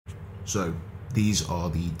So these are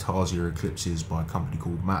the Tarsier Eclipses by a company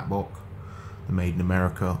called Matbock. They're made in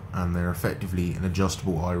America and they're effectively an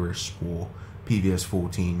adjustable iris for PVS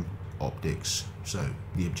 14 optics, so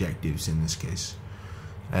the objectives in this case.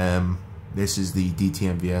 This is the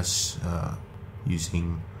DTNVS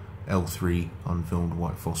using L3 unfilmed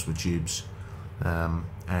white phosphor tubes,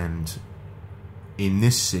 and in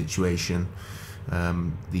this situation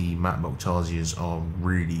the Matbock Tarsiers are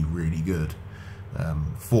really good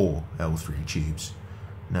for L3 tubes.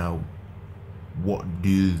 Now, what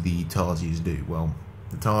do the Tarsiers do? Well,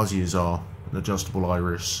 the Tarsiers are an adjustable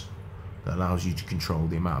iris that allows you to control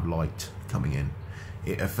the amount of light coming in.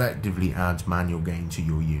 It effectively adds manual gain to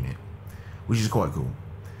your unit, which is quite cool.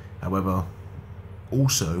 However,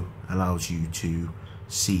 also allows you to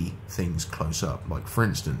see things close up. Like for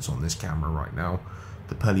instance, on this camera right now,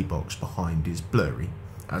 the pelly box behind is blurry.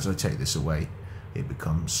 As I take this away, it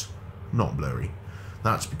becomes not blurry.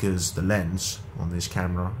 That's because the lens on this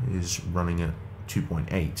camera is running at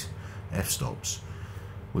 2.8 f-stops.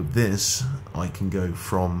 With this, I can go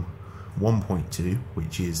from 1.2,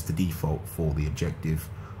 which is the default for the objective,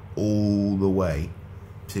 all the way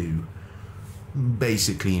to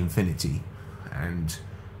basically infinity, and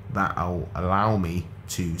that'll allow me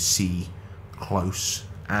to see close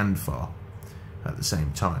and far at the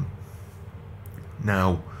same time.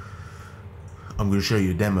 Now, I'm going to show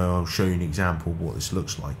you a demo. I'll show you an example of what this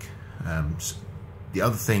looks like. So the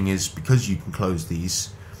other thing is, because you can close these,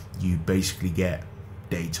 you basically get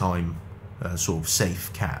daytime sort of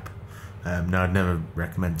safe cap. Now, I'd never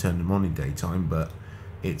recommend turning them on in daytime, but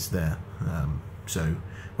it's there. So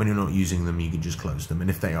when you're not using them, you can just close them, and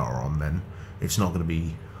if they are on, then it's not going to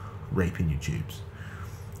be raping your tubes.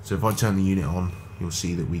 So if I turn the unit on, you'll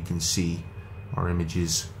see that we can see our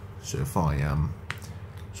images. So if I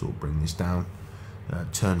sort of bring this down,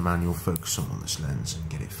 turn manual focus on this lens and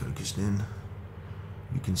get it focused in,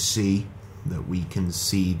 you can see that we can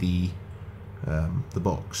see the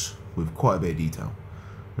box with quite a bit of detail.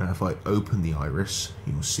 Now if I open the iris,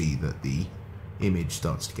 you'll see that the image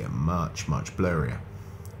starts to get much blurrier.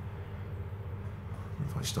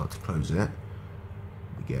 If I start to close it,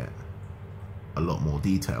 we get a lot more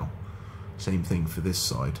detail. Same thing for this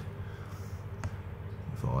side.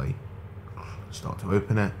 If I start to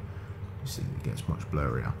open it, you see it gets much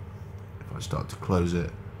blurrier. If I start to close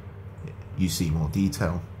it, you see more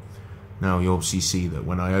detail. Now you obviously see that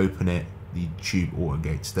when I open it, the tube auto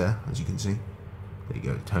gates there, as you can see. There you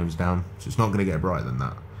go, it tones down, so it's not going to get brighter than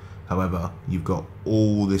that. However, you've got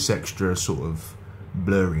all this extra sort of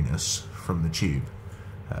blurriness from the tube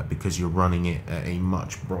because you're running it at a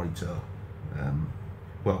much brighter,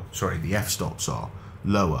 well, sorry, the f-stops are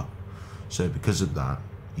lower. So because of that,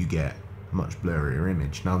 you get a much blurrier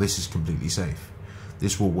image. Now this is completely safe.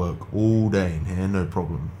 This will work all day in here, no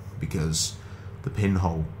problem, because the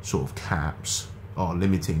pinhole sort of caps are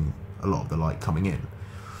limiting a lot of the light coming in.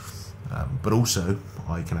 But also,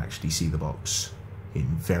 I can actually see the box in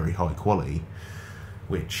very high quality,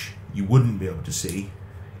 which you wouldn't be able to see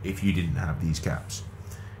if you didn't have these caps.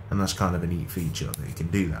 And that's kind of a neat feature that it can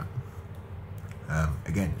do that.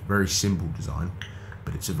 Again, very simple design,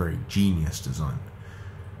 but it's a very genius design.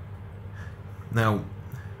 Now,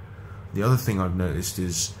 the other thing I've noticed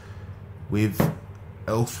is with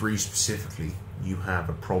L3 specifically, you have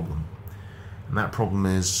a problem, and that problem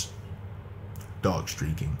is dark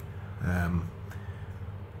streaking.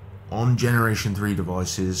 On Generation 3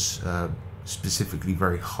 devices, specifically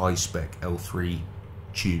very high spec L3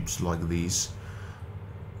 tubes like these,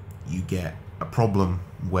 you get a problem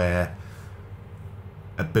where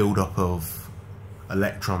a build-up of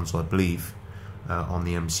electrons, I believe, on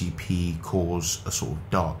the MCP cause a sort of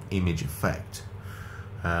dark image effect.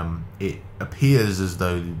 It appears as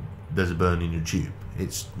though there's a burn in your tube.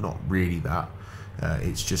 It's not really that.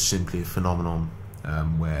 It's just simply a phenomenon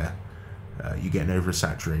where you get an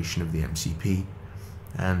oversaturation of the MCP,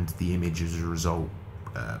 and the image as a result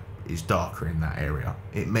is darker in that area.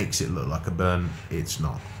 It makes it look like a burn. It's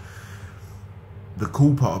not. The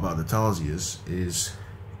cool part about the Tarsiers is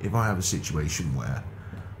if I have a situation where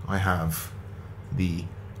I have the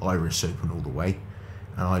iris open all the way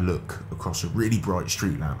and I look across a really bright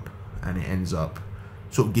street lamp and it ends up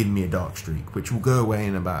sort of giving me a dark streak, which will go away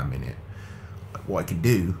in about a minute, what I can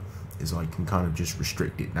do is I can kind of just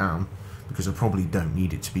restrict it down, because I probably don't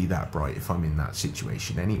need it to be that bright if I'm in that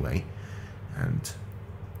situation anyway, and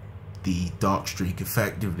the dark streak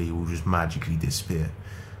effectively will just magically disappear.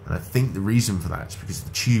 And I think the reason for that is because the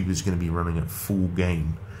tube is going to be running at full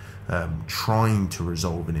gain, trying to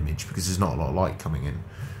resolve an image because there's not a lot of light coming in,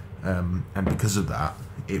 and because of that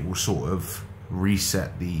it will sort of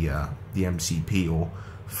reset the MCP or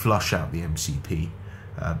flush out the MCP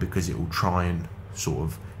because it will try and sort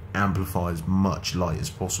of amplify as much light as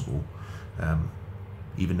possible,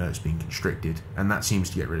 even though it's being constricted, and that seems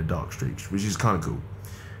to get rid of dark streaks, which is kind of cool,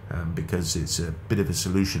 because it's a bit of a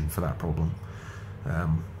solution for that problem.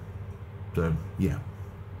 So yeah.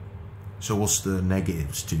 So what's the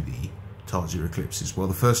negatives to the Tarsier Eclipses? Well,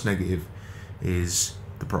 the first negative is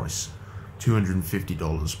the price,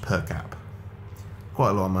 $250 per cap.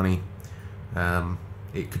 Quite a lot of money.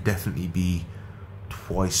 It could definitely be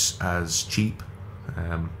twice as cheap.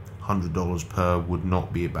 $100 per would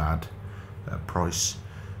not be a bad price,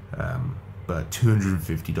 but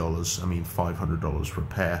 $250, I mean $500 for a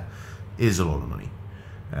pair, is a lot of money.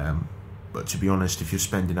 But to be honest, if you're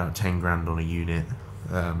spending out 10 grand on a unit,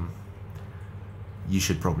 you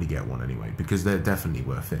should probably get one anyway, because they're definitely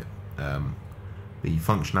worth it. The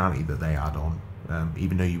functionality that they add on,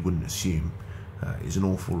 even though you wouldn't assume, is an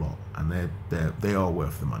awful lot, and they are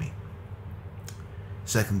worth the money.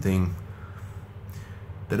 Second thing,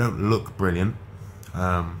 they don't look brilliant,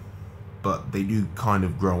 but they do kind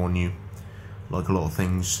of grow on you, like a lot of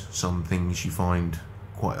things. Some things you find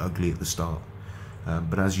quite ugly at the start,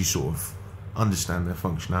 but as you sort of understand their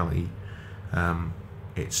functionality,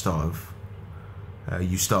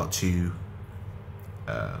 you start to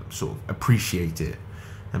sort of appreciate it,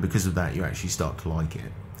 and because of that you actually start to like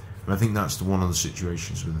it. And I think that's one of the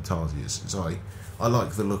situations with the Tarsiers, is I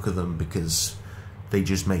like the look of them because they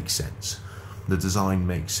just make sense. The design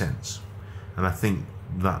makes sense, and I think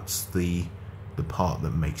that's the part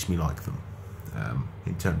that makes me like them,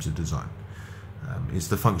 in terms of design. Is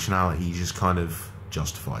the functionality just kind of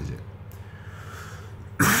justifies it.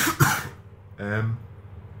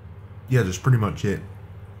 Yeah, that's pretty much it.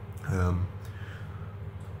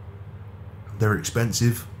 They're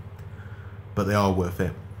expensive, but they are worth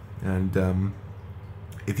it. And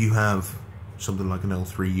if you have something like an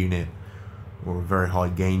L3 unit or a very high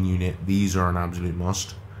gain unit, these are an absolute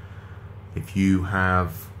must. If you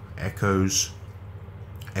have Echoes,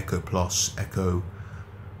 Echo Plus, Echo,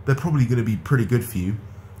 they're probably going to be pretty good for you.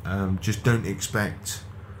 Just don't expect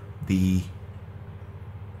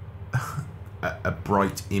a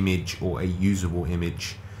bright image or a usable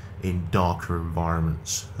image in darker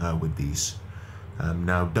environments with these.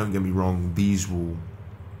 Now, don't get me wrong, these will,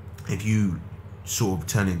 if you sort of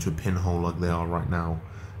turn into a pinhole like they are right now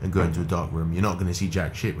and go into a dark room, you're not going to see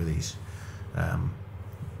jack shit with these.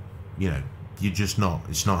 You know, you're just not.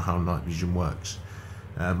 It's not how night vision works.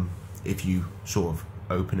 If you sort of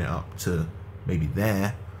open it up to maybe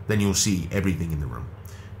there, then you'll see everything in the room.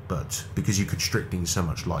 But because you're constricting so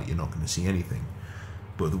much light, you're not going to see anything.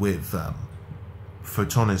 But with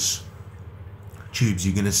Photonis tubes,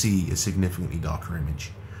 you're going to see a significantly darker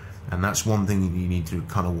image, and that's one thing that you need to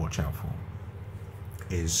kind of watch out for.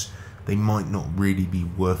 Is they might not really be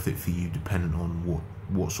worth it for you, depending on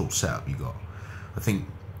what sort of setup you got. I think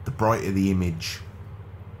the brighter the image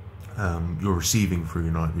you're receiving through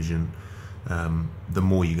your night vision, the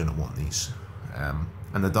more you're going to want these,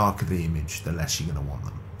 and the darker the image, the less you're going to want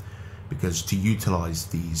them, because to utilize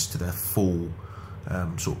these to their full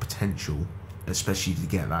sort of potential, especially to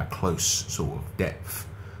get that close sort of depth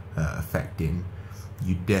effect in,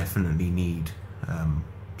 you definitely need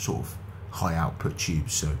sort of high output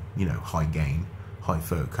tubes, so you know, high gain, high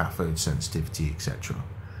photocathode sensitivity, etc.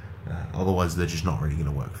 Otherwise they're just not really going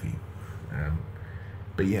to work for you.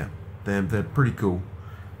 But yeah, they're pretty cool,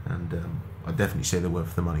 and I definitely say they're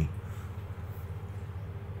worth the money.